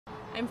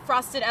I'm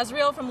Frosted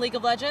Ezreal from League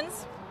of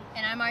Legends.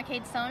 And I'm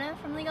Arcade Sona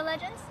from League of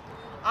Legends.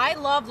 I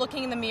love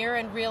looking in the mirror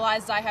and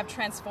realized I have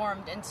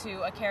transformed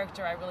into a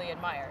character I really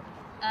admire.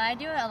 I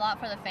do it a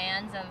lot for the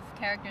fans of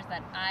characters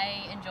that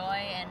I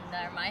enjoy and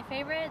that are my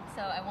favorites,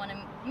 so I want to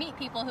meet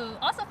people who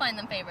also find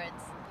them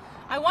favorites.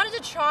 I wanted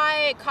to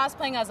try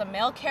cosplaying as a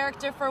male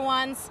character for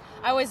once.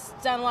 I always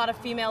done a lot of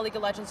female League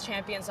of Legends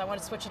champions, so I wanted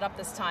to switch it up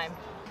this time.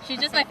 She's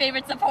just my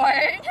favorite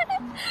support.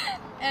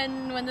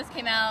 And when this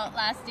came out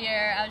last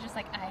year, I was just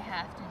like, I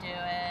have to do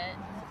it.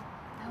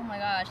 Oh my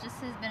gosh, this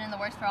has been in the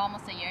works for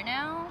almost a year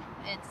now.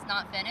 It's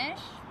not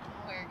finished.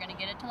 We're going to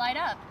get it to light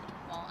up.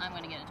 Well, I'm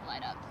going to get it to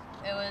light up.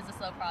 It was a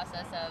slow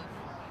process of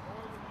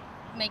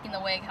making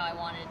the wig how I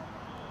wanted.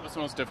 What's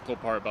the most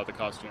difficult part about the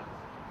costume?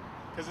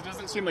 Because it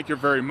doesn't seem like you're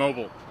very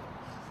mobile.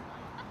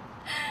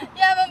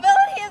 Yeah,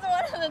 mobility is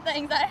one of the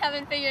things I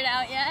haven't figured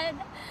out yet.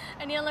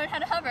 I need to learn how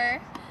to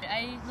hover.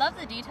 I love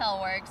the detail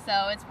work,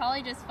 so it's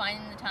probably just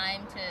finding the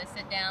time to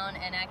sit down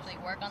and actually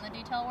work on the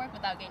detail work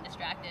without getting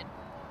distracted.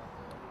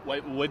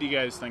 What do you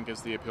guys think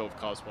is the appeal of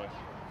cosplay?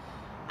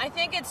 I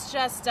think it's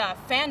just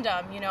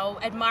fandom, you know,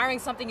 admiring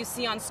something you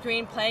see on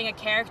screen, playing a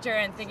character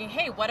and thinking,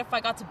 hey, what if I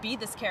got to be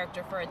this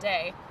character for a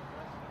day?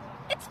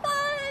 It's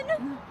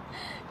fun!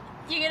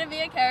 You get to be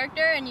a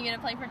character and you get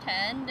to play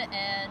pretend,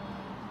 and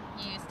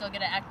you still get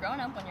to act grown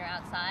up when you're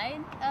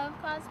outside of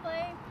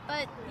cosplay,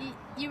 but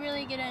you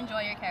really get to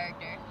enjoy your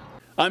character.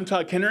 I'm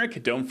Todd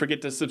Kenrick. Don't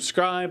forget to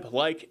subscribe,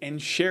 like,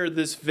 and share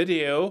this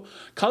video.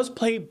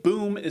 Cosplay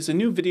Boom is a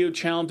new video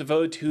channel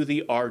devoted to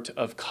the art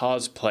of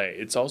cosplay.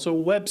 It's also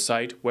a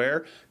website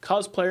where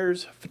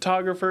cosplayers,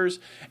 photographers,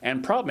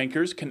 and prop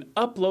makers can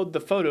upload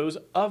the photos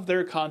of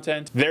their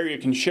content. There you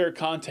can share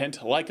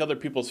content, like other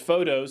people's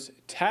photos,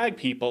 tag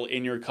people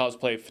in your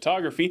cosplay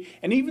photography,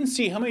 and even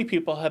see how many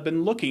people have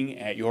been looking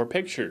at your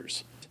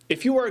pictures.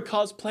 If you are a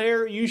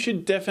cosplayer, you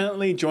should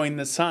definitely join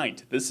the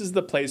site. This is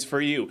the place for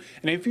you.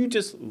 And if you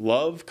just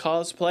love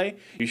cosplay,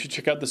 you should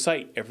check out the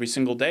site every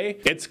single day.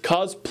 It's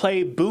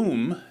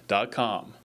cosplayboom.com.